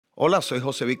Hola, soy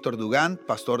José Víctor Dugán,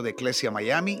 pastor de Iglesia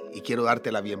Miami, y quiero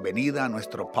darte la bienvenida a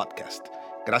nuestro podcast.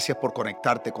 Gracias por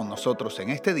conectarte con nosotros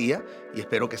en este día y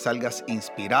espero que salgas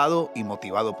inspirado y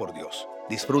motivado por Dios.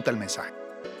 Disfruta el mensaje.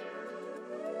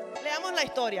 Leamos la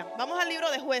historia. Vamos al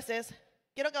libro de Jueces.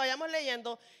 Quiero que vayamos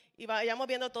leyendo y vayamos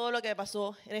viendo todo lo que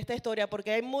pasó en esta historia,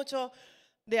 porque hay mucho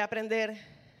de aprender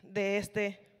de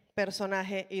este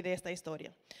personaje y de esta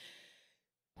historia.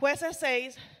 Jueces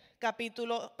 6,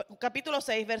 capítulo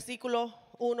 6, versículo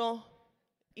 1,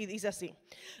 y dice así: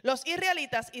 los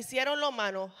israelitas hicieron lo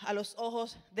malo a los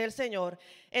ojos del Señor.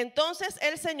 Entonces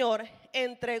el Señor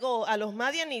entregó a los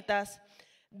madianitas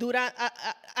los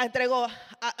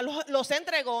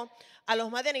entregó a los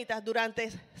madianitas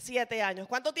durante 7 años.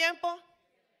 ¿Cuánto tiempo?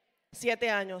 7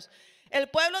 años. El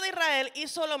pueblo de Israel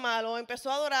hizo lo malo,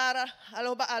 empezó a adorar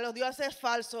a los dioses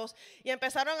falsos y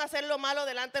empezaron a hacer lo malo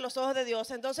delante de los ojos de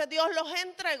Dios. Entonces Dios los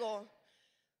entregó.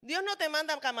 Dios no te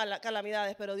manda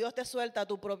calamidades, pero Dios te suelta a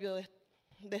tu propio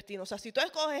destino. O sea, si tú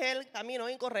escoges el camino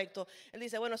incorrecto, Él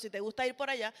dice, bueno, si te gusta ir por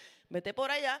allá, vete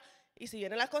por allá. Y si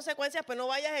vienen las consecuencias, pues no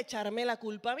vayas a echarme la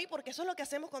culpa a mí, porque eso es lo que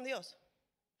hacemos con Dios.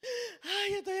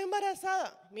 Ay, estoy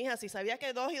embarazada. Mija, si sabías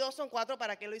que 2 y 2 son 4,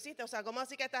 ¿para qué lo hiciste? O sea, ¿cómo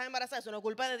así que estás embarazada? Eso no es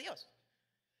culpa de Dios.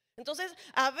 Entonces,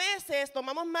 a veces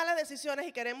tomamos malas decisiones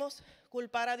y queremos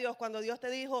culpar a Dios cuando Dios te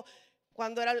dijo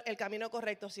cuándo era el camino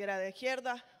correcto, si era de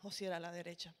izquierda o si era la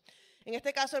derecha. En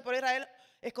este caso, el pueblo de Israel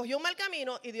escogió un mal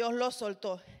camino y Dios lo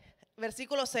soltó.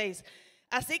 Versículo 6.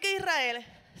 Así que Israel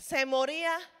se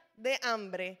moría de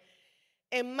hambre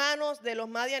en manos de los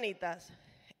madianitas.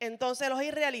 Entonces los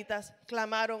israelitas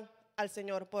clamaron al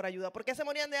Señor por ayuda. ¿Por qué se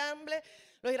morían de hambre?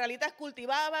 Los israelitas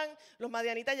cultivaban, los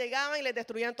madianitas llegaban y les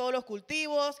destruían todos los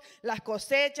cultivos, las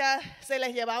cosechas, se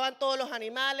les llevaban todos los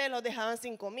animales, los dejaban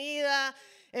sin comida,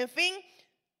 en fin,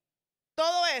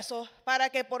 todo eso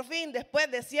para que por fin, después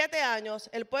de 7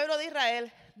 años, el pueblo de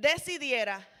Israel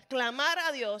decidiera clamar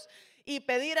a Dios y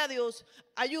pedir a Dios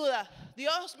ayuda.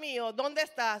 Dios mío, ¿dónde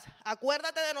estás?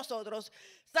 Acuérdate de nosotros,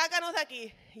 sácanos de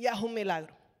aquí y haz un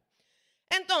milagro.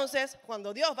 Entonces,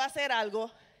 cuando Dios va a hacer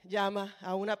algo, llama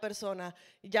a una persona,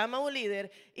 llama a un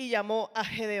líder y llamó a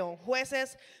Gedeón.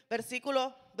 Jueces,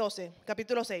 versículo 12,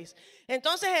 capítulo 6.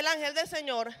 Entonces el ángel del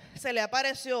Señor se le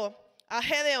apareció a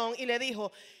Gedeón y le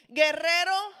dijo: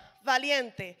 guerrero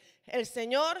valiente, el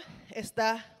Señor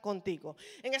está contigo.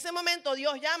 En ese momento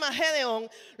Dios llama a Gedeón,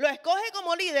 lo escoge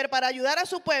como líder para ayudar a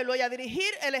su pueblo y a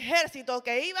dirigir el ejército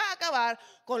que iba a acabar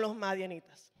con los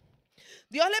madianitas.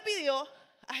 Dios le pidió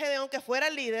a Gedeón que fuera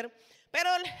el líder,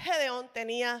 pero el Gedeón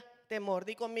tenía temor.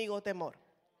 Di conmigo, temor.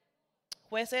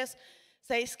 Jueces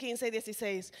 6, 15 y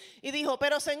 16. Y dijo: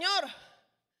 pero Señor,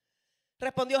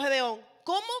 respondió Gedeón,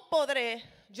 ¿cómo podré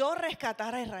yo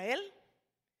rescatar a Israel?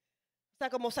 O sea,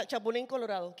 como Chapulín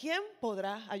Colorado, ¿quién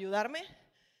podrá ayudarme?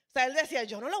 O sea, él decía,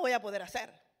 yo no lo voy a poder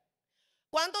hacer.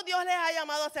 ¿Cuántos Dios les ha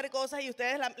llamado a hacer cosas y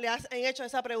ustedes le han hecho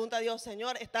esa pregunta a Dios?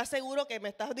 Señor, ¿estás seguro que me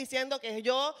estás diciendo que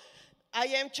yo,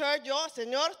 I am church,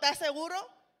 Señor, ¿estás seguro?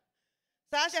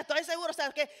 Sasha, estoy seguro. O sea,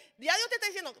 que ya Dios te está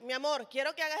diciendo, mi amor,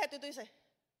 quiero que hagas esto. Y tú dices,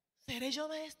 ¿seré yo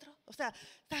maestro? O sea,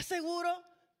 ¿estás seguro?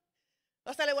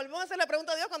 O sea, le volvemos a hacer la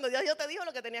pregunta a Dios cuando Dios te dijo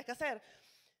lo que tenías que hacer.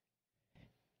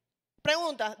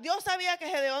 Pregunta, ¿Dios sabía que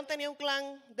Gedeón tenía un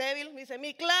clan débil? Dice,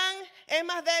 mi clan es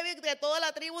más débil que toda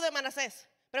la tribu de Manasés.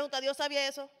 Pregunta, ¿Dios sabía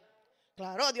eso?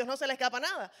 Claro, a Dios no se le escapa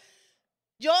nada.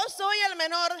 Yo soy el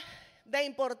menor de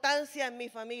importancia en mi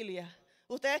familia.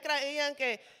 ¿Ustedes creían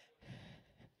que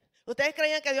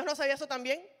Dios no sabía eso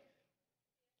también?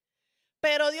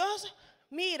 Pero Dios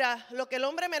mira lo que el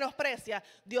hombre menosprecia,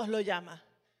 Dios lo llama.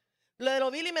 Lo de lo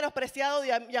vil y menospreciado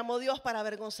llamó Dios para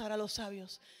avergonzar a los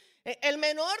sabios. El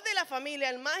menor de la familia,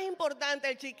 el más importante,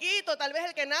 el chiquito, tal vez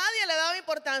el que nadie le daba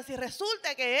importancia, y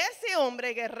resulta que ese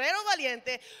hombre, guerrero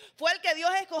valiente, fue el que Dios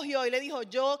escogió y le dijo,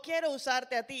 yo quiero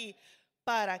usarte a ti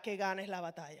para que ganes la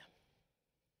batalla.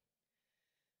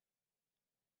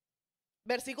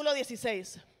 Versículo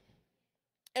 16.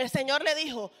 El Señor le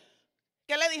dijo,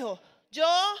 ¿qué le dijo? Yo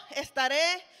estaré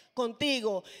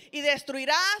contigo y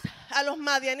destruirás a los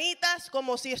madianitas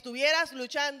como si estuvieras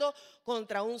luchando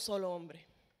contra un solo hombre.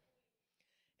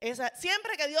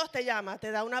 Siempre que Dios te llama, te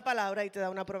da una palabra y te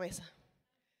da una promesa.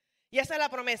 Y esa es la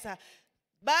promesa.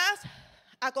 Vas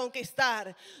a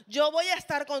conquistar. Yo voy a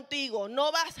estar contigo.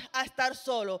 No vas a estar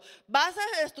solo. Vas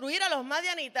a destruir a los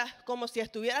madianitas como si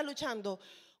estuvieras luchando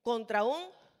contra un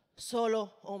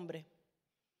solo hombre.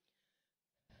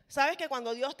 ¿Sabes que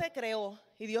cuando Dios te creó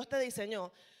y Dios te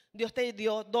diseñó, Dios te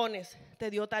dio dones, te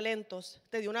dio talentos,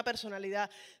 te dio una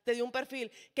personalidad, te dio un perfil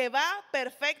que va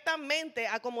perfectamente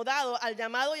acomodado al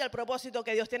llamado y al propósito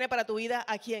que Dios tiene para tu vida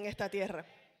aquí en esta tierra?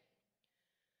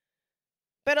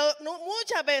 Pero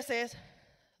muchas veces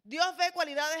Dios ve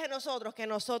cualidades en nosotros que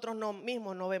nosotros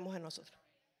mismos no vemos en nosotros.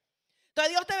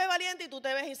 Entonces Dios te ve valiente y tú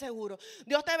te ves inseguro.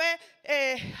 Dios te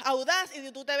ve audaz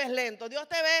y tú te ves lento. Dios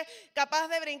te ve capaz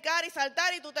de brincar y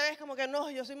saltar y tú te ves como que no,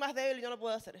 yo soy más débil y yo no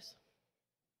puedo hacer eso.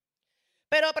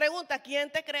 Pero pregunta, ¿quién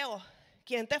te creó?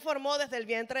 ¿Quién te formó desde el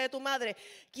vientre de tu madre?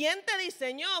 ¿Quién te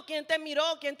diseñó? ¿Quién te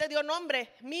miró? ¿Quién te dio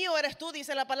nombre? Mío eres tú,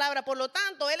 dice la palabra. Por lo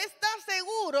tanto, Él está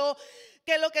seguro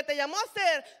que lo que te llamó a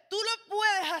hacer, tú lo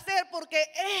puedes hacer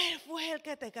porque Él fue el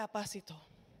que te capacitó.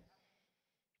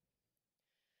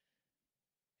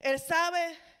 Él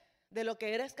sabe de lo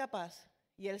que eres capaz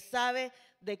y Él sabe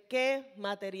de qué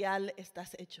material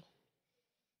estás hecho.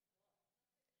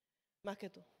 Más que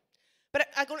tú. Pero,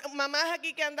 mamás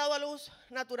aquí que han dado a luz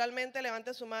naturalmente,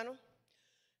 levanten su mano.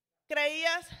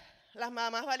 ¿Creías, las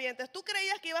mamás valientes, tú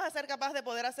creías que ibas a ser capaz de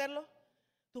poder hacerlo?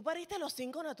 Tú pariste a los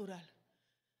 5 natural.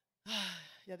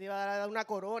 Ya te iba a dar una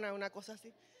corona, una cosa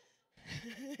así.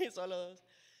 Y solo 2.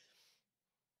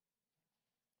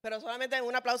 Pero solamente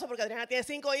un aplauso porque Adriana tiene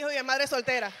 5 hijos y es madre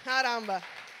soltera. Caramba.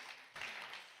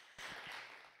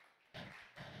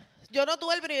 Yo no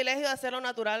tuve el privilegio de hacerlo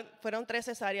natural, fueron 3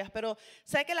 cesáreas, pero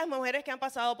sé que las mujeres que han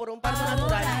pasado por un parto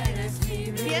natural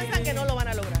piensan que no lo van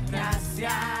a lograr.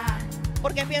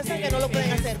 Porque piensan que no lo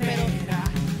pueden hacer, pero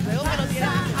luego que lo tienen,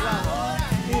 wow.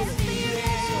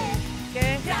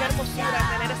 Qué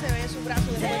hermosura tener ese bebé en su brazo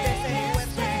después de ese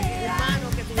esfuerzo humano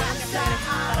que tuvieron que hacer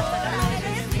para sacarlo de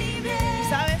ese. Y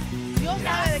sabes, Dios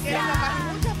sabe de que eres capaz. Y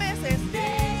muchas veces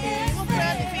vivimos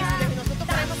pruebas difíciles y nosotros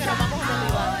creemos que nos vamos a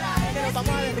derribar, que nos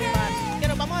vamos a derribar, que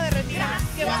nos vamos a derretir,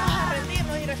 que vamos a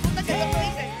rendirnos. Y resulta que Dios nos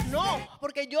dice, no,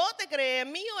 porque yo te creé,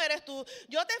 mío eres tú,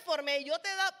 yo te formé, yo te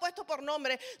he puesto por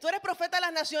nombre, tú eres profeta de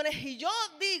las naciones y yo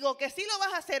digo que sí lo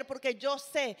vas a hacer porque yo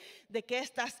sé de qué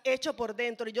estás hecho por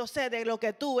dentro y yo sé de lo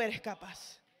que tú eres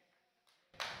capaz.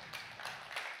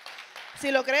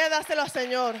 Si lo crees, dáselo al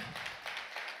Señor.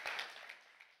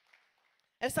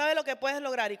 Él sabe lo que puedes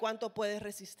lograr y cuánto puedes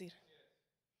resistir.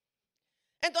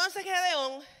 Entonces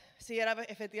Gedeón, si era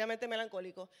efectivamente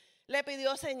melancólico, le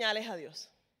pidió señales a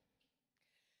Dios.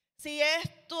 Si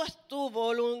esto es tu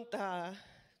voluntad,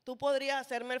 tú podrías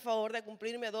hacerme el favor de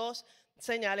cumplirme 2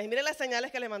 señales. Miren las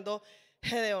señales que le mandó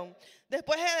Gedeón.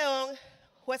 Después Gedeón,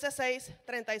 Jueces 6,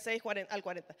 36 al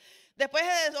 40. Después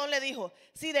Gedeón le dijo,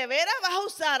 si de veras vas a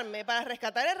usarme para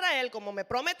rescatar a Israel como me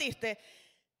prometiste,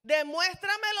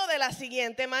 demuéstramelo de la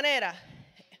siguiente manera.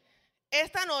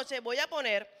 Esta noche voy a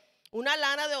poner una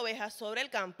lana de ovejas sobre el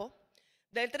campo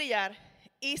del trillar.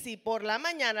 Y si por la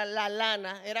mañana la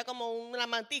lana era como una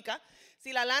mantica,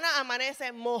 si la lana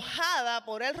amanece mojada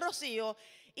por el rocío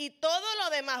y todo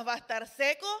lo demás va a estar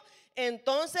seco,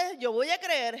 entonces yo voy a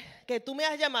creer que tú me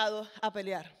has llamado a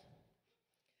pelear.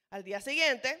 Al día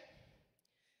siguiente,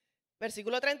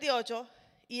 versículo 38,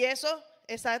 y eso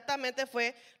exactamente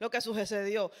fue lo que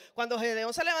sucedió. Cuando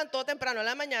Gedeón se levantó temprano en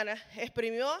la mañana,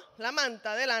 exprimió la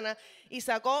manta de lana y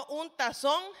sacó un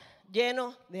tazón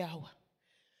lleno de agua.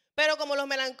 Pero como los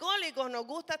melancólicos nos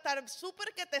gusta estar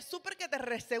súper que te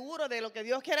reseguro de lo que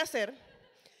Dios quiere hacer,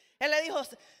 él le dijo,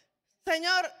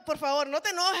 Señor, por favor, no te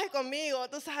enojes conmigo,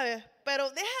 tú sabes, pero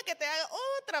deja que te haga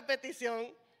otra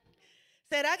petición.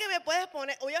 ¿Será que me puedes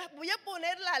poner, voy a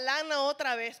poner la lana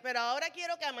otra vez, pero ahora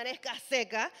quiero que amanezca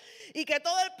seca y que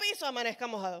todo el piso amanezca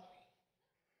mojado?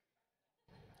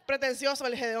 Pretencioso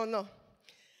el Gedeón, no.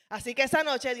 Así que esa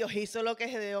noche Dios hizo lo que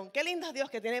Gedeón. Qué lindo es Dios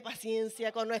que tiene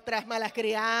paciencia con nuestras malas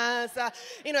crianzas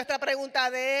y nuestra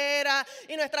preguntadera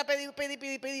y nuestra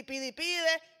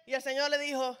pide. Y el Señor le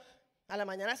dijo, a la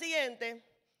mañana siguiente,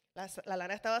 la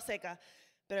lana estaba seca,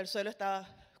 pero el suelo estaba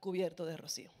cubierto de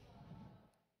rocío.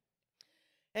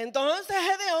 Entonces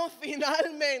Gedeón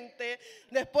finalmente,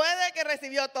 después de que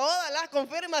recibió todas las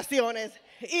confirmaciones,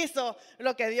 hizo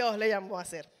lo que Dios le llamó a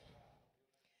hacer.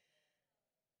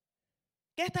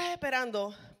 ¿Qué estás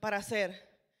esperando para hacer?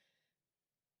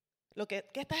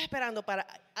 ¿Qué estás esperando para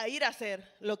ir a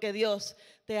hacer lo que Dios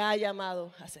te ha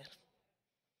llamado a hacer?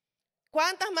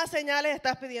 ¿Cuántas más señales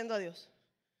estás pidiendo a Dios?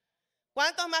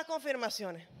 ¿Cuántas más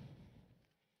confirmaciones?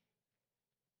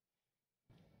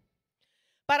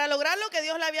 Para lograr lo que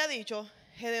Dios le había dicho,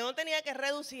 Gedeón tenía que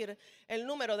reducir el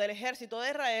número del ejército de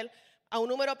Israel a un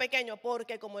número pequeño,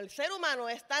 porque como el ser humano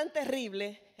es tan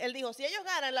terrible, él dijo, si ellos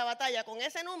ganan la batalla con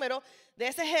ese número de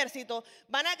ese ejército,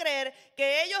 van a creer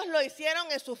que ellos lo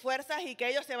hicieron en sus fuerzas y que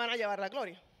ellos se van a llevar la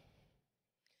gloria.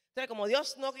 Entonces, como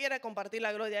Dios no quiere compartir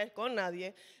la gloria con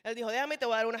nadie, él dijo, déjame, te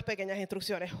voy a dar unas pequeñas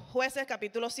instrucciones. Jueces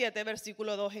capítulo 7,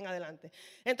 versículo 2 en adelante.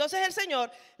 Entonces el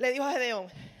Señor le dijo a Gedeón,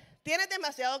 tienes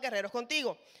demasiados guerreros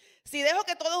contigo. Si dejo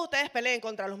que todos ustedes peleen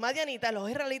contra los madianitas, los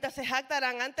israelitas se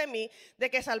jactarán ante mí de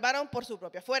que salvaron por su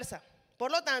propia fuerza.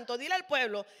 Por lo tanto, dile al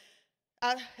pueblo.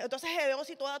 Entonces Gedeón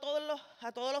citó a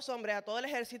todos los hombres, a todo el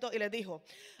ejército, y les dijo: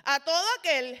 a todo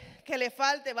aquel que le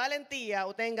falte valentía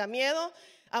o tenga miedo,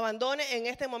 abandone en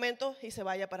este momento y se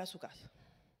vaya para su casa.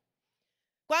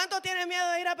 ¿Cuántos tienen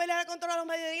miedo de ir a pelear contra los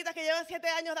madianitas que llevan 7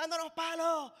 años dándonos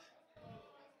palos?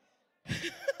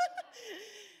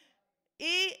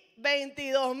 Y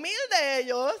 22,000 de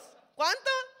ellos,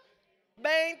 ¿cuántos?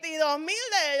 22,000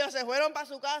 de ellos se fueron para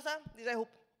su casa. Dice: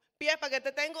 pies para que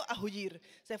te tengo, a huir.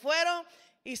 Se fueron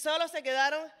y solo se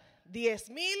quedaron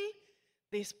 10,000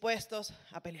 dispuestos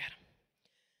a pelear.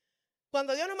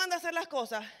 Cuando Dios nos manda a hacer las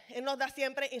cosas, Él nos da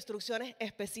siempre instrucciones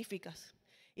específicas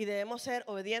y debemos ser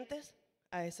obedientes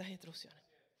a esas instrucciones.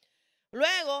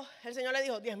 Luego el Señor le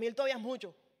dijo: 10,000 todavía es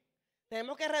mucho.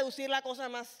 Tenemos que reducir la cosa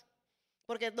más,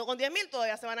 porque con 10,000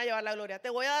 todavía se van a llevar la gloria.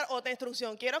 Te voy a dar otra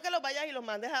instrucción. Quiero que los vayas y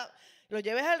los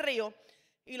lleves al río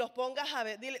y los pongas a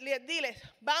beber. Diles: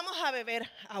 vamos a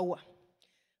beber agua.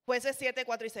 Jueces 7,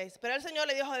 4 y 6. Pero el Señor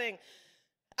le dijo a Gedeón: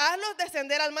 hazlos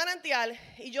descender al manantial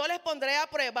y yo les pondré a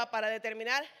prueba para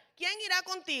determinar quién irá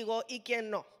contigo y quién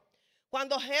no.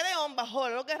 Cuando Gedeón bajó a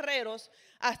los guerreros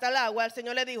hasta el agua, el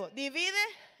Señor le dijo: divide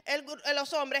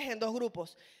los hombres en 2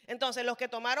 grupos. Entonces los que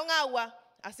tomaron agua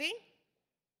así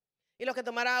y los que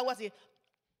tomaron agua así,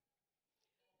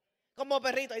 como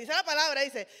perritos. Dice la palabra,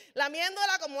 dice,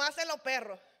 lamiéndola como hacen los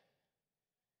perros.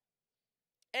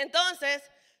 Entonces,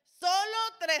 solo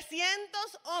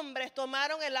 300 hombres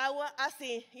tomaron el agua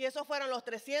así, y esos fueron los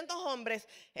 300 hombres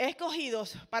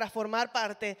escogidos para formar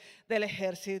parte del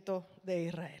ejército de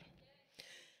Israel.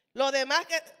 Los demás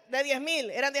de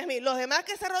 10,000, eran 10,000. Los demás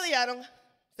que se rodearon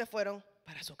se fueron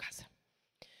para su casa.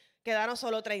 Quedaron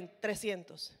solo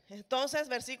 300. Entonces,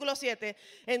 versículo 7.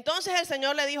 Entonces el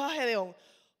Señor le dijo a Gedeón: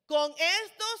 con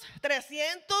estos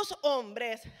 300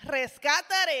 hombres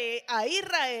rescataré a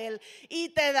Israel y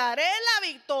te daré la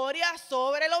victoria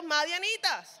sobre los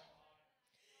madianitas.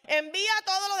 Envía a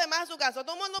todos los demás a su casa.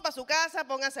 Todo el mundo para su casa,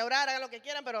 pónganse a orar, hagan lo que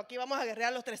quieran, pero aquí vamos a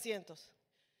guerrear los 300.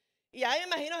 Y ahí me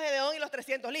imagino a Gedeón y los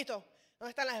 300, listo. ¿Dónde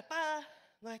están las espadas?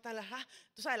 ¿Dónde están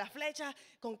las flechas?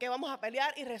 ¿Con qué vamos a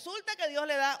pelear? Y resulta que Dios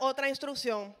le da otra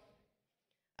instrucción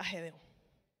a Gedeón.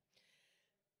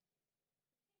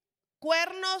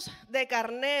 Cuernos de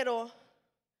carnero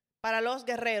para los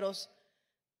guerreros.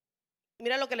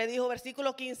 Mira lo que le dijo,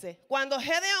 versículo 15. Cuando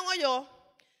Gedeón oyó,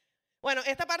 bueno,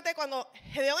 esta parte cuando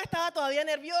Gedeón estaba todavía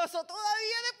nervioso,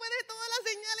 todavía después de todas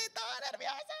las señales estaba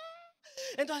nervioso.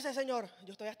 Entonces, Señor,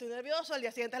 yo estoy nervioso, el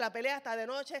día siguiente de la pelea, está de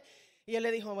noche. Y él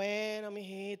le dijo: bueno,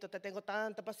 mijito, te tengo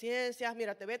tanta paciencia.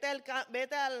 Mírate, vete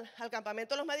al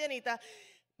campamento de los madianitas.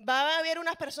 Va a haber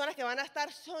unas personas que van a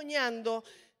estar soñando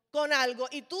con algo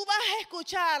y tú vas a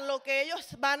escuchar lo que ellos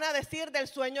van a decir del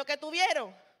sueño que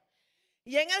tuvieron.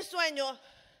 Y en el sueño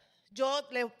yo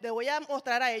le voy a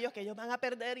mostrar a ellos que ellos van a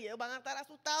perder y ellos van a estar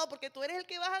asustados porque tú eres el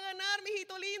que vas a ganar,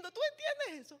 mijito lindo. ¿Tú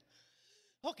entiendes eso?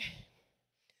 Ok.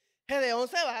 Gedeón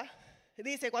se va.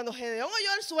 Dice: cuando Gedeón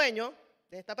oyó el sueño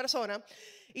de esta persona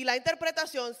y la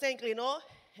interpretación, se inclinó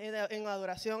en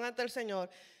adoración ante el Señor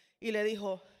y le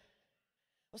dijo,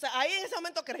 o sea, ahí en ese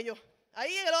momento creyó.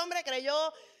 Ahí el hombre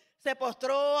creyó, se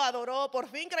postró, adoró, por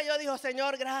fin creyó, dijo: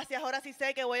 Señor, gracias, ahora sí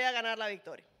sé que voy a ganar la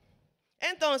victoria.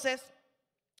 Entonces,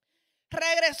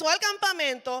 regresó al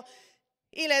campamento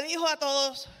y le dijo a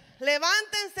todos: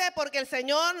 levántense porque el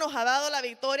Señor nos ha dado la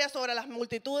victoria sobre las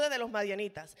multitudes de los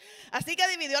madianitas. Así que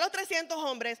dividió a los 300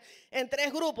 hombres en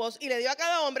 3 grupos y le dio a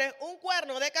cada hombre un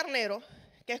cuerno de carnero,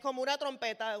 que es como una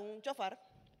trompeta, un chofar,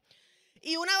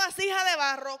 y una vasija de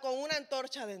barro con una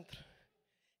antorcha adentro.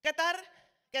 ¿Qué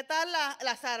tal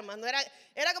las armas? No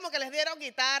era como que les dieron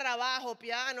guitarra, bajo,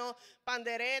 piano,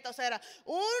 pandereta, o sea, era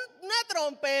una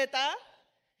trompeta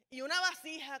y una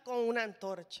vasija con una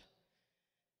antorcha.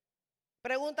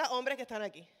 Pregunta, hombres que están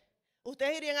aquí: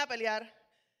 ¿ustedes irían a pelear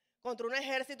contra un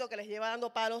ejército que les lleva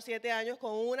dando palos 7 años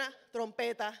con una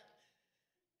trompeta?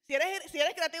 Si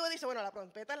eres creativo y dices: bueno, la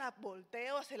trompeta la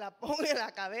volteo, se la pongo en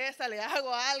la cabeza, le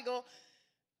hago algo.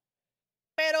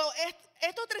 Pero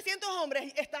estos 300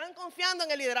 hombres estaban confiando en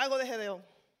el liderazgo de Gedeón.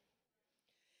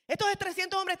 Estos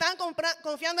 300 hombres estaban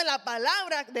confiando en la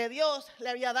palabra de Dios le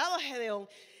había dado a Gedeón.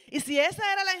 Y si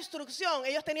esa era la instrucción,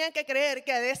 ellos tenían que creer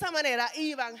que de esa manera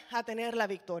iban a tener la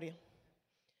victoria.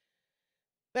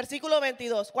 Versículo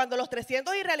 22. Cuando los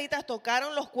 300 israelitas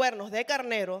tocaron los cuernos de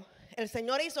carnero, el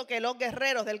Señor hizo que los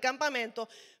guerreros del campamento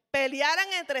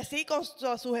pelearan entre sí con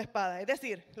sus espadas. Es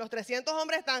decir, los 300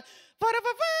 hombres están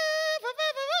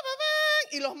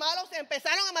y los malos se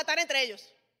empezaron a matar entre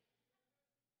ellos.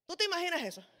 ¿Tú te imaginas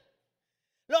eso?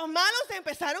 Los malos se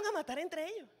empezaron a matar entre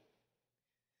ellos.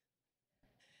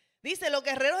 Dice, los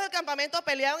guerreros del campamento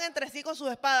peleaban entre sí con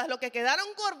sus espadas. Los que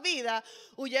quedaron con vida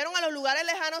huyeron a los lugares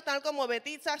lejanos, tal como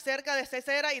Betitza, cerca de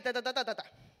Sisera y ta.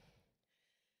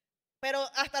 Pero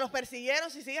hasta los persiguieron.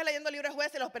 Si sigues leyendo el libro de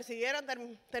Jueces, los persiguieron,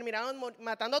 terminaron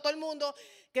matando a todo el mundo,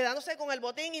 quedándose con el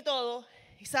botín y todo.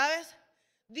 Y sabes,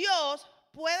 Dios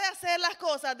puede hacer las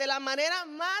cosas de la manera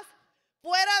más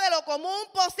fuera de lo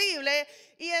común posible,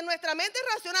 y en nuestra mente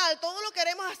racional todo lo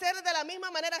queremos hacer de la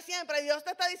misma manera siempre. Y Dios te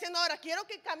está diciendo ahora, quiero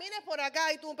que camines por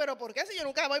acá. Y tú, pero ¿por qué si yo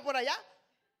nunca voy por allá?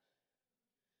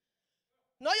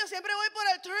 No, yo siempre voy por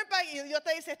el turnpike. Y Dios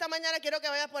te dice, esta mañana quiero que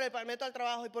vayas por el pavimento al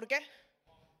trabajo. ¿Y por qué?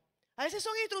 A veces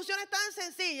son instrucciones tan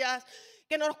sencillas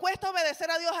que nos cuesta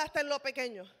obedecer a Dios hasta en lo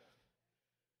pequeño.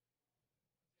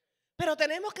 Pero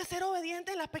tenemos que ser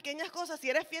obedientes en las pequeñas cosas. Si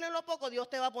eres fiel en lo poco, Dios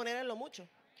te va a poner en lo mucho.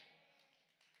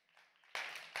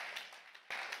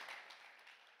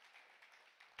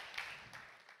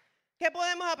 ¿Qué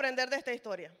podemos aprender de esta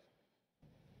historia?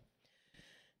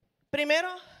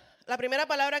 Primero, la primera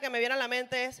palabra que me viene a la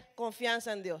mente es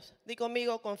confianza en Dios. Di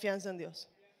conmigo, confianza en Dios.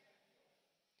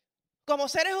 Como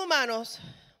seres humanos,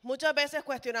 muchas veces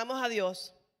cuestionamos a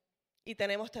Dios y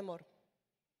tenemos temor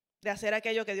de hacer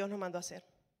aquello que Dios nos mandó a hacer.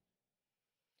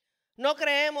 No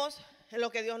creemos en lo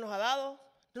que Dios nos ha dado,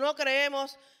 no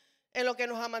creemos en lo que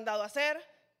nos ha mandado a hacer.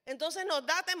 Entonces nos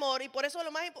da temor, y por eso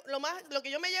lo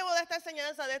que yo me llevo de esta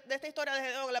enseñanza, de esta historia de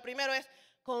Gedeón, la primera es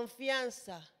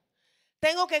confianza.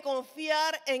 Tengo que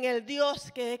confiar en el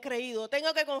Dios que he creído.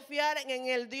 Tengo que confiar en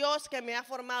el Dios que me ha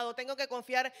formado. Tengo que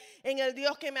confiar en el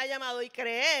Dios que me ha llamado y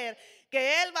creer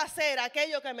que Él va a hacer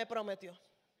aquello que me prometió.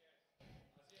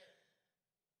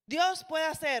 Dios puede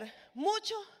hacer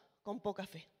mucho con poca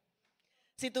fe.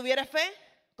 Si tuvieras fe,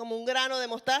 como un grano de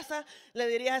mostaza, le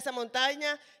dirías a esa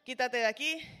montaña, quítate de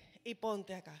aquí y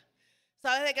ponte acá.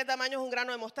 ¿Sabes de qué tamaño es un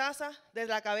grano de mostaza? Desde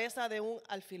la cabeza de un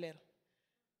alfiler.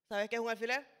 ¿Sabes qué es un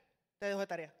alfiler? Te dejo de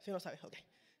tarea, si no sabes, ok.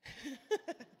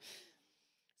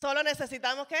 Solo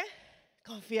necesitamos, ¿qué?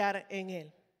 Confiar en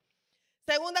Él.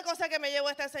 Segunda cosa que me llevo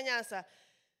a esta enseñanza.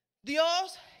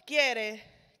 Dios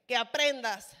quiere que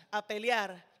aprendas a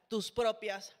pelear tus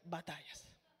propias batallas.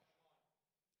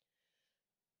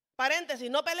 Paréntesis,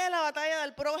 no pelees la batalla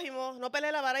del prójimo, no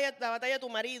pelees la batalla de tu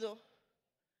marido.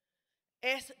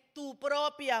 Es tu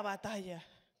propia batalla.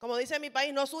 Como dice en mi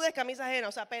país, no sudes camisa ajena.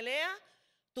 O sea, pelea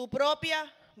tu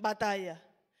propia batalla.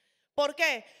 ¿Por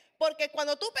qué? Porque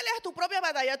cuando tú peleas tu propia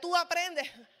batalla, tú aprendes.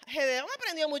 Gedeón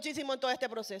aprendió muchísimo en todo este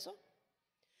proceso.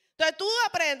 Entonces tú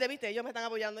aprendes, viste, ellos me están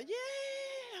apoyando. Yeah,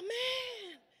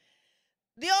 amén.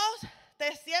 Dios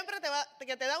siempre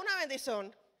te da una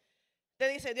bendición. Te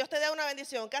dice, Dios te da una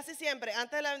bendición. Casi siempre,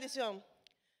 antes de la bendición,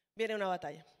 viene una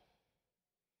batalla.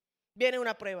 Viene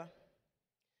una prueba.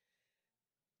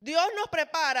 Dios nos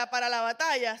prepara para la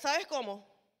batalla. ¿Sabes cómo?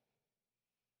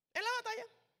 En la batalla.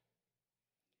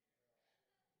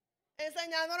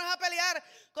 Enseñándonos a pelear.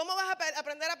 ¿Cómo vas a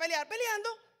aprender a pelear? Peleando.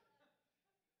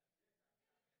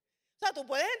 O sea, tú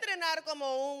puedes entrenar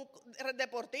como un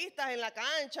deportista en la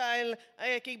cancha, en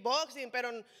kickboxing,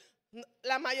 pero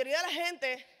la mayoría de la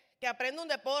gente que aprende un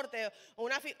deporte o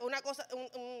una cosa,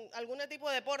 algún tipo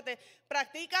de deporte,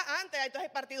 practica antes. Entonces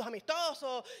hay partidos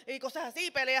amistosos y cosas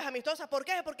así, peleas amistosas. ¿Por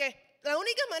qué? Porque la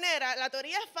única manera, la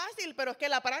teoría es fácil, pero es que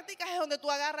la práctica es donde tú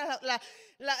agarras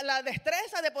la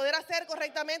destreza de poder hacer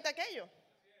correctamente aquello.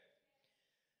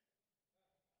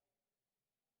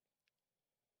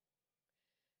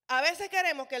 A veces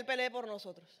queremos que Él pelee por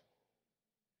nosotros.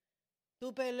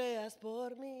 Tú peleas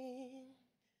por mí,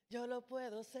 yo lo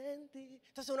puedo sentir.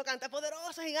 Entonces uno canta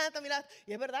poderoso, gigante, mira,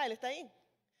 y es verdad, Él está ahí.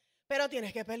 Pero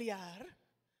tienes que pelear.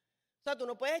 O sea, tú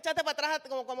no puedes echarte para atrás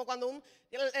como cuando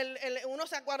uno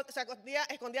se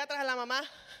escondía atrás de la mamá.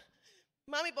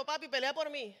 Mami, papi, pelea por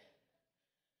mí.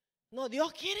 No,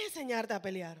 Dios quiere enseñarte a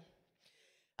pelear.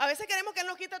 A veces queremos que Él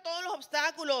nos quite todos los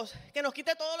obstáculos, que nos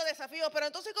quite todos los desafíos, pero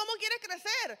entonces ¿cómo quieres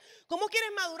crecer? ¿Cómo quieres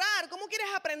madurar? ¿Cómo quieres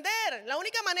aprender? La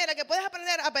única manera que puedes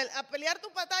aprender a pelear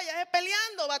tus batallas es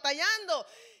peleando, batallando.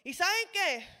 ¿Y saben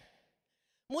qué?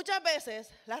 Muchas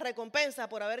veces la recompensa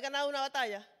por haber ganado una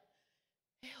batalla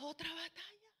es otra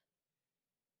batalla.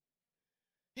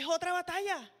 Es otra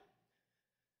batalla.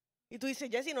 Y tú dices,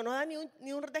 Jessy, no nos da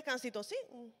ni un descansito. Sí,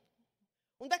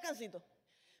 un descansito.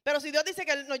 Pero si Dios dice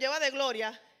que Él nos lleva de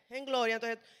gloria en gloria,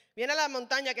 entonces viene a la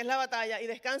montaña que es la batalla y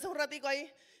descansa un ratico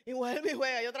ahí y vuelve y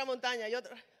juega y otra montaña y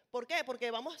otra. ¿Por qué? Porque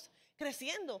vamos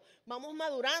creciendo, vamos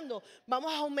madurando,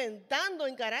 vamos aumentando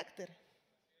en carácter.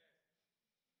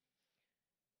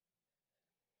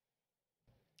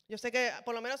 Yo sé que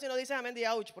por lo menos si no dices amén, di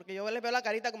ouch, porque yo les veo la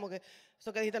carita como que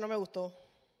eso que dijiste no me gustó.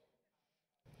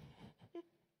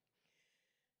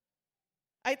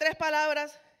 Hay 3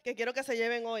 palabras que quiero que se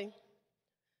lleven hoy.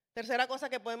 Tercera cosa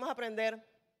que podemos aprender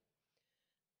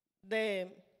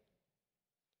de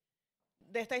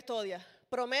esta historia.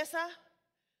 Promesa,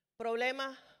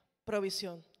 problema,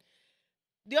 provisión.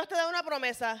 Dios te da una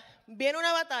promesa, viene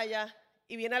una batalla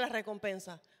y viene la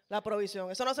recompensa, la provisión.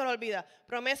 Eso no se lo olvida.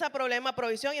 Promesa, problema,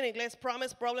 provisión. Y en inglés,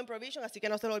 promise, problem, provision. Así que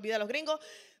no se lo olvida a los gringos.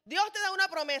 Dios te da una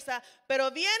promesa,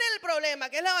 pero viene el problema,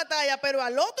 que es la batalla. Pero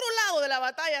al otro lado de la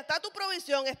batalla está tu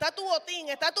provisión, está tu botín,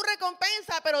 está tu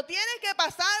recompensa. Pero tienes que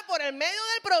pasar por el medio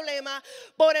del problema,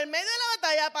 por el medio de la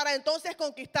batalla, para entonces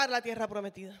conquistar la tierra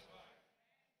prometida.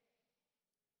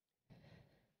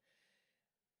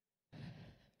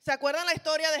 ¿Se acuerdan la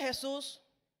historia de Jesús?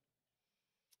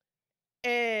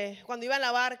 Cuando iba en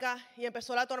la barca y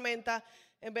empezó la tormenta,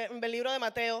 en el libro de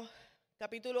Mateo,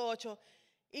 capítulo 8.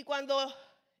 Y cuando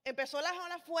empezó la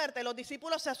ola fuerte, los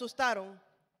discípulos se asustaron.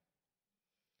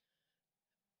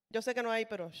 Yo sé que no hay,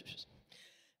 pero...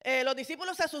 los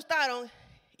discípulos se asustaron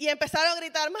y empezaron a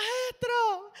gritar,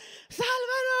 Maestro,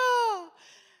 sálvanos,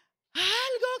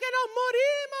 algo que nos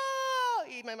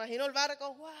morimos. Y me imagino el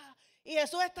barco, ¡guau! Y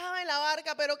Jesús estaba en la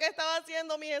barca, pero ¿qué estaba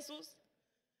haciendo mi Jesús?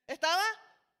 ¿Estaba?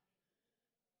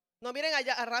 No, miren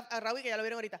allá a Raúl, que ya lo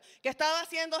vieron ahorita. ¿Qué estaba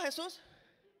haciendo Jesús?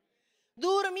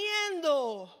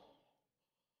 Durmiendo.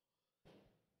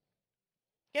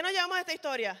 ¿Qué nos llevamos a esta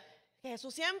historia? Que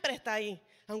Jesús siempre está ahí,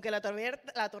 aunque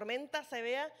la tormenta se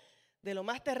vea de lo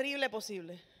más terrible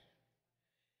posible.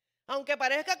 Aunque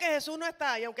parezca que Jesús no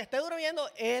está y aunque esté durmiendo,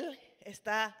 Él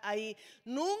está ahí.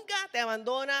 Nunca te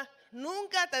abandona,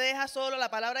 nunca te deja solo. La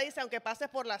palabra dice, aunque pases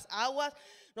por las aguas,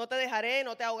 no te dejaré,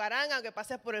 no te ahogarán. Aunque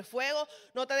pases por el fuego,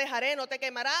 no te dejaré, no te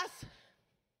quemarás.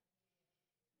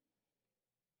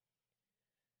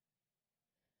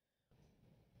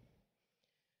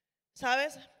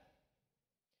 ¿Sabes?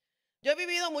 Yo he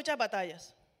vivido muchas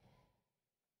batallas.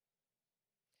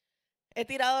 He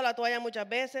tirado la toalla muchas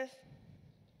veces.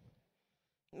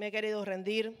 Me he querido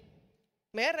rendir.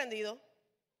 Me he rendido.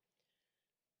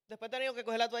 Después he tenido que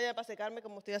coger la toalla para secarme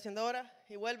como estoy haciendo ahora.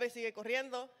 Y vuelve y sigue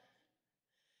corriendo.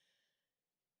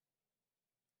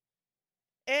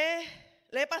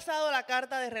 Le he pasado la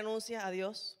carta de renuncia a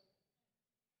Dios.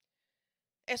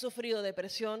 He sufrido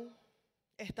depresión.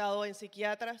 He estado en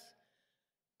psiquiatras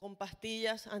con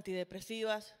pastillas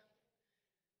antidepresivas.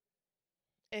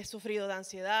 He sufrido de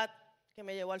ansiedad que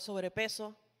me llevó al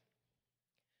sobrepeso.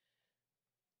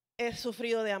 He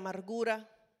sufrido de amargura.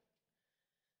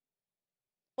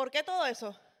 ¿Por qué todo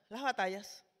eso? Las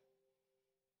batallas.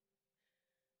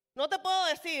 No te puedo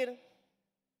decir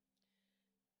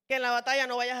que en la batalla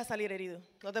no vayas a salir herido.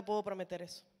 No te puedo prometer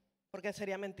eso, porque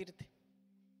sería mentirte.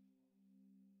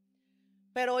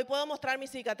 Pero hoy puedo mostrar mis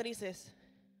cicatrices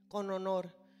con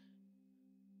honor,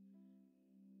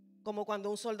 como cuando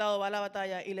un soldado va a la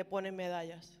batalla y le ponen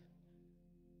medallas.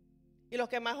 Y los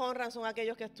que más honran son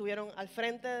aquellos que estuvieron al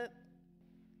frente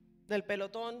del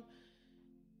pelotón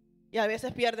y a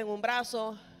veces pierden un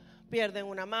brazo, pierden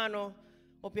una mano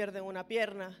o pierden una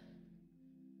pierna.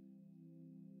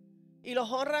 Y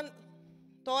los honran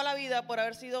toda la vida por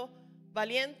haber sido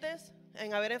valientes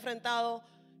en haber enfrentado,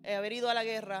 haber ido a la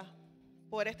guerra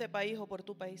por este país o por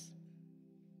tu país.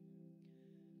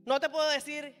 No te puedo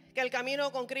decir que el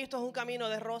camino con Cristo es un camino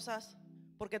de rosas,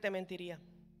 porque te mentiría.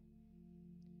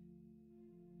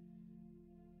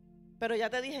 Pero ya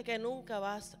te dije que nunca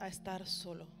vas a estar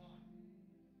solo.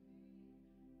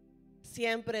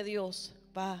 Siempre Dios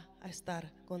va a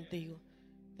estar contigo.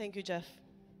 Thank you, Jeff.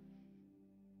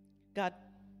 God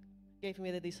gave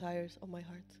me the desires of my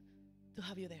heart to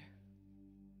have you there.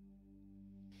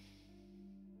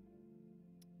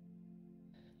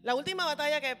 La última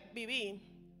batalla que viví,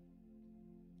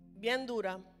 bien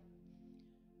dura,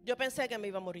 yo pensé que me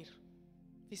iba a morir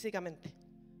físicamente,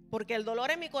 porque el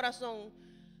dolor en mi corazón,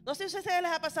 no sé si a ustedes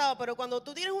les ha pasado, pero cuando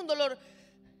tú tienes un dolor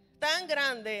tan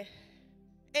grande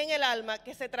en el alma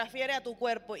que se transfiere a tu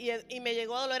cuerpo, y me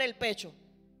llegó a doler el pecho.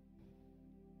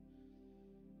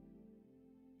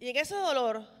 Y en ese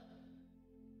dolor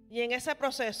y en ese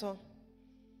proceso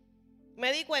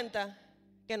me di cuenta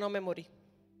que no me morí.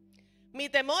 Mi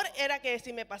temor era que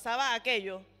si me pasaba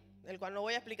aquello, del cual no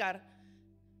voy a explicar,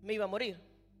 me iba a morir.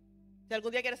 Si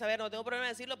algún día quieres saber, no tengo problema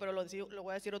en decirlo, pero lo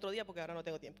voy a decir otro día porque ahora no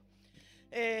tengo tiempo.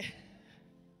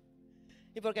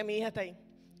 Y porque mi hija está ahí.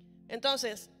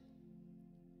 Entonces,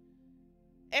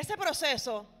 ese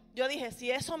proceso, yo dije, si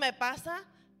eso me pasa,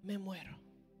 me muero.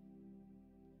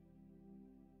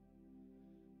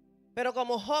 Pero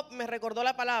como Job me recordó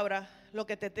la palabra, lo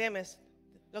que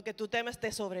tú temes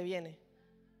te sobreviene.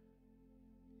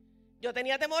 Yo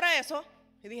tenía temor a eso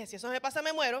y dije, si eso me pasa,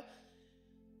 me muero.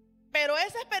 Pero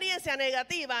esa experiencia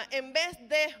negativa, en vez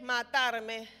de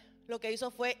matarme, lo que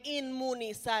hizo fue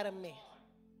inmunizarme.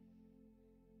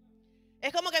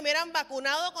 Es como que me hubieran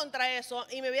vacunado contra eso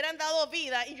y me hubieran dado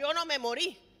vida y yo no me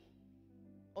morí.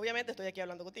 Obviamente estoy aquí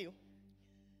hablando contigo.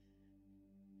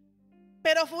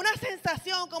 Pero fue una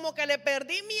sensación como que le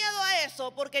perdí miedo a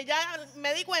eso porque ya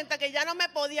me di cuenta que ya no me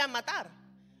podían matar.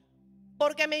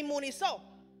 Porque me inmunizó.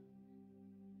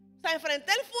 O sea,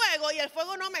 enfrenté el fuego y el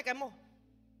fuego no me quemó.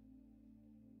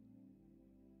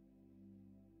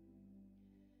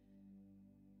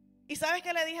 ¿Y sabes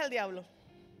qué le dije al diablo?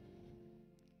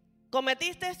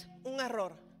 Cometiste un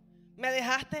error. Me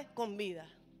dejaste con vida.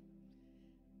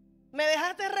 Me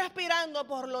dejaste respirando,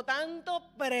 por lo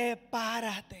tanto,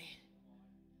 prepárate.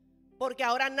 Porque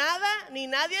ahora nada ni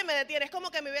nadie me detiene. Es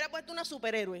como que me hubiera puesto una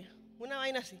superhéroe. Una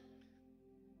vaina así.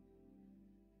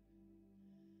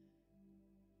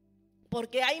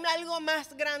 Porque hay algo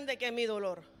más grande que mi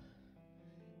dolor.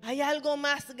 Hay algo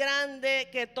más grande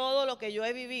que todo lo que yo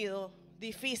he vivido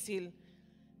difícil.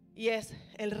 Y es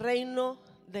el reino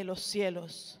de los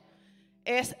cielos.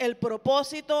 Es el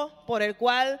propósito por el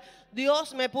cual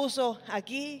Dios me puso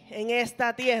aquí en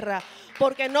esta tierra.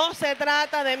 Porque no se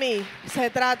trata de mí, se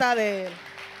trata de Él.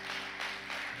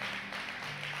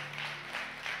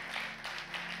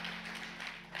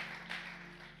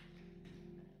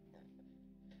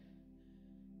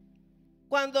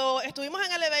 Cuando estuvimos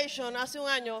en Elevation hace un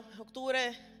año,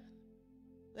 octubre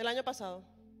del año pasado,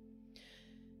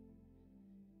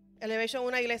 Elevation es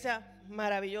una iglesia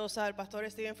maravillosa. El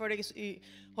pastor Steven Furtick y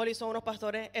Holly son unos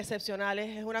pastores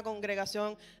excepcionales. Es una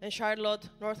congregación en Charlotte,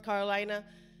 North Carolina.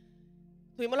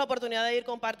 Tuvimos la oportunidad de ir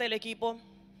con parte del equipo.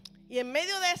 Y en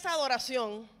medio de esa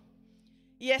adoración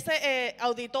y ese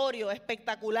auditorio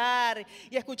espectacular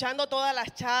y escuchando todas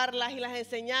las charlas y las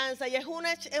enseñanzas, y es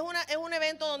un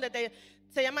evento donde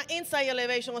se llama Inside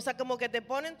Elevation, o sea, como que te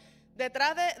ponen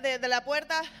detrás de la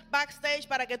puerta backstage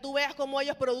para que tú veas cómo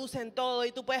ellos producen todo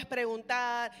y tú puedes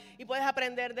preguntar y puedes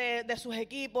aprender de sus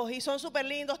equipos y son súper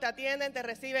lindos, te atienden, te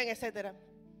reciben, etc.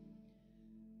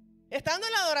 Estando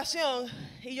en la adoración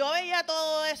y yo veía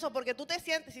todo eso porque tú te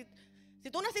sientes, si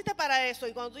tú naciste para eso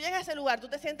y cuando tú llegas a ese lugar tú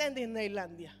te sientes en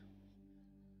Disneylandia,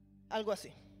 algo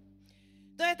así.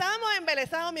 Entonces estábamos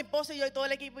embelesados, mi esposo y yo y todo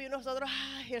el equipo y nosotros,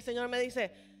 y el Señor me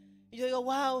dice, y yo digo,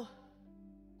 wow,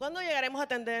 ¿cuándo llegaremos a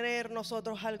tener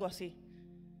nosotros algo así?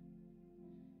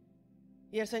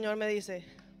 Y el Señor me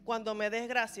dice, cuando me des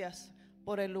gracias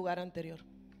por el lugar anterior.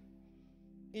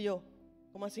 Y yo,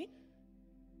 ¿cómo así?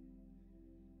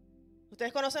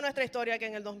 Ustedes conocen nuestra historia, que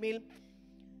en el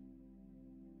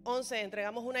 2011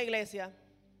 entregamos una iglesia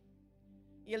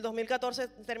y el 2014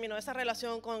 terminó esa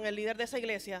relación con el líder de esa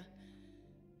iglesia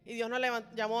y Dios nos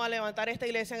llamó a levantar esta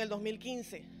iglesia en el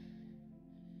 2015.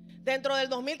 Dentro del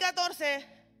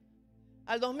 2014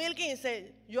 al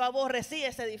 2015 yo aborrecí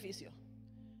ese edificio.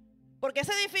 Porque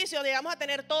ese edificio, llegamos a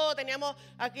tener todo,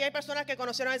 aquí hay personas que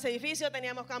conocieron ese edificio,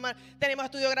 teníamos cámara, teníamos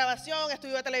estudio de grabación,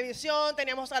 estudio de televisión,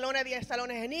 teníamos 10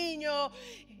 salones de niños,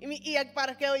 y el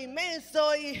parqueo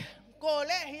inmenso, y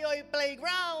colegio, y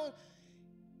playground.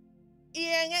 Y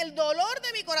en el dolor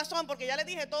de mi corazón, porque ya les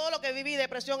dije todo lo que viví,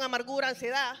 depresión, amargura,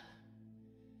 ansiedad,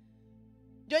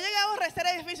 yo llegué a aborrecer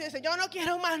el edificio y dije, yo no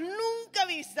quiero más nunca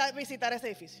visitar ese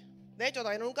edificio. De hecho,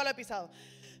 todavía nunca lo he pisado.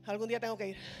 Algún día tengo que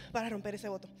ir para romper ese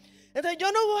voto. Entonces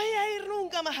yo no voy a ir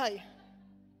nunca más ahí.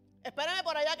 Espérenme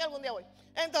por allá que algún día voy.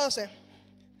 Entonces,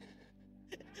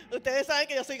 ustedes saben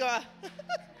que yo soy como...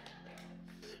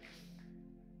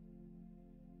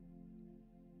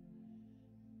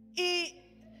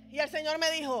 y el Señor me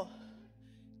dijo,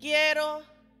 quiero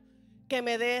que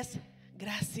me des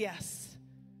gracias.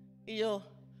 Y yo,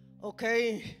 ok.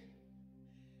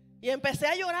 Y empecé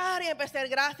a llorar y empecé a dar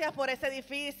gracias por ese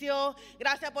edificio,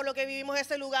 gracias por lo que vivimos en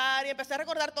ese lugar. Y empecé a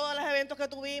recordar todos los eventos que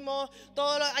tuvimos,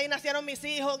 ahí nacieron mis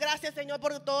hijos. Gracias, Señor,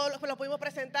 por todo lo que los pudimos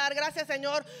presentar. Gracias,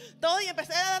 Señor, todo. Y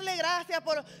empecé a darle gracias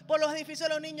por los edificios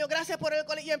de los niños. Gracias por el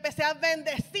colegio. Y empecé a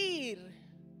bendecir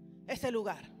ese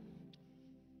lugar.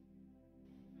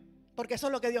 Porque eso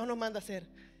es lo que Dios nos manda a hacer,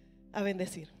 a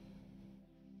bendecir.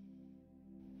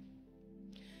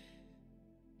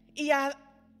 Y a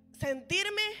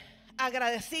sentirme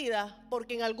agradecida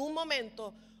porque en algún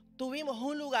momento tuvimos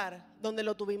un lugar donde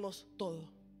lo tuvimos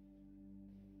todo.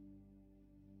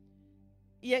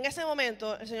 Y en ese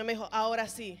momento el Señor me dijo, ahora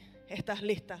sí estás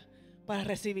lista para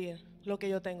recibir lo que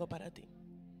yo tengo para ti.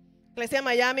 Iglesia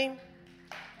Miami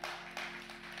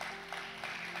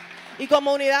y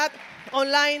comunidad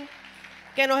online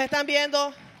que nos están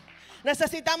viendo,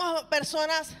 necesitamos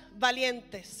personas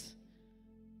valientes.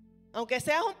 Aunque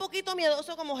seas un poquito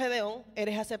miedoso como Gedeón,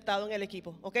 eres aceptado en el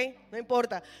equipo, ¿ok? No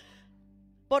importa.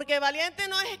 Porque valiente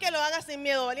no es que lo hagas sin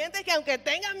miedo. Valiente es que aunque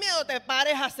tengas miedo te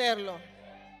pares a hacerlo.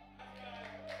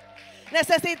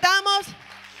 Necesitamos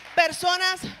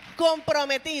personas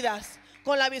comprometidas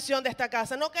con la visión de esta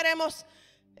casa. No queremos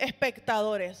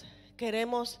espectadores,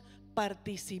 queremos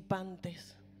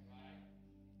participantes.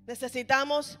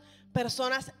 Necesitamos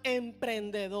personas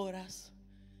emprendedoras.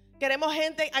 Queremos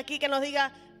gente aquí que nos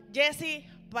diga, Jessy,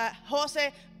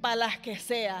 José, para las que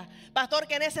sea. Pastor,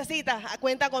 ¿qué necesitas?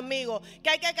 Cuenta conmigo. ¿Qué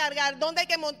hay que cargar? ¿Dónde hay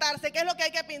que montarse? ¿Qué es lo que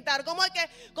hay que pintar? ¿Cómo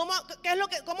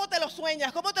te lo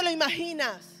sueñas? ¿Cómo te lo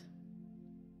imaginas?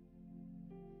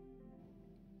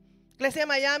 Iglesia de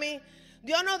Miami,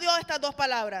 Dios nos dio estas dos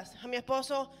palabras, a mi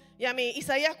esposo y a mí.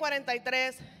 Isaías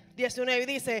 43, 19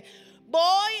 dice,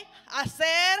 voy a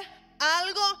hacer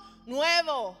algo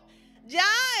nuevo. Ya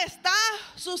está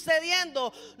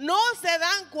sucediendo. ¿No se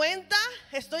dan cuenta?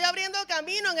 Estoy abriendo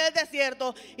camino en el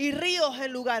desierto y ríos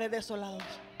en lugares desolados.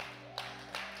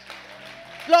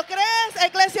 ¿Lo crees,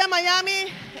 Iglesia Miami,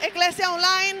 Iglesia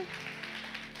Online?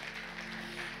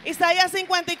 Isaías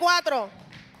 54,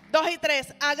 2 y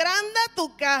 3. Agranda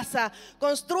tu casa,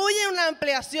 construye una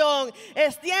ampliación,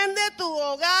 extiende tu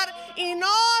hogar y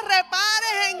no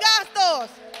repares en gastos.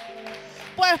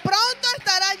 Pues pronto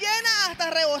estará llena hasta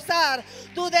rebosar.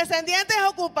 Tus descendientes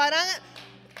ocuparán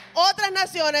otras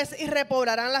naciones y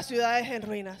repoblarán las ciudades en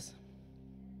ruinas.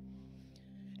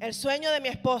 El sueño de mi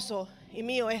esposo y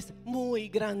mío es muy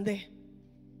grande.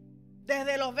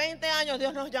 Desde los 20 años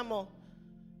Dios nos llamó.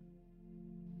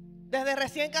 Desde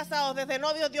recién casados, desde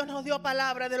novios, Dios nos dio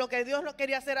palabras de lo que Dios nos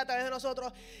quería hacer a través de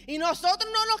nosotros. Y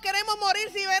nosotros no nos queremos morir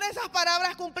sin ver esas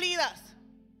palabras cumplidas.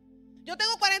 Yo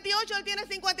tengo 48, él tiene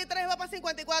 53, va para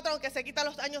 54, aunque se quita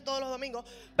los años todos los domingos.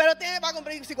 Pero va a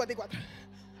cumplir 54.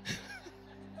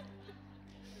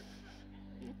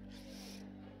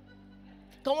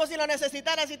 Como si lo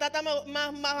necesitara, si está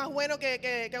más bueno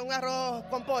que un arroz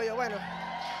con pollo. Bueno.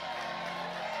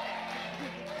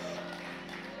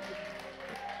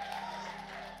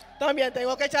 También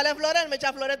tengo que echarle flores, él me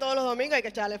echa flores todos los domingos, hay que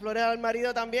echarle flores al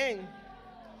marido también.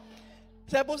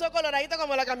 Se puso coloradito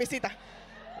como la camisita.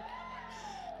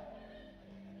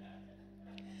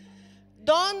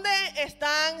 ¿Dónde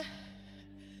están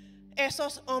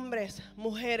esos hombres,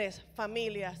 mujeres,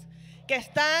 familias que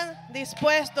están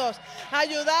dispuestos a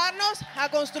ayudarnos a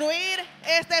construir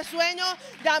este sueño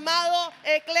llamado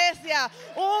iglesia?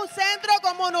 Un centro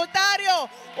comunitario,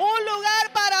 un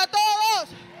lugar para todos.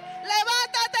 ¡Levántate!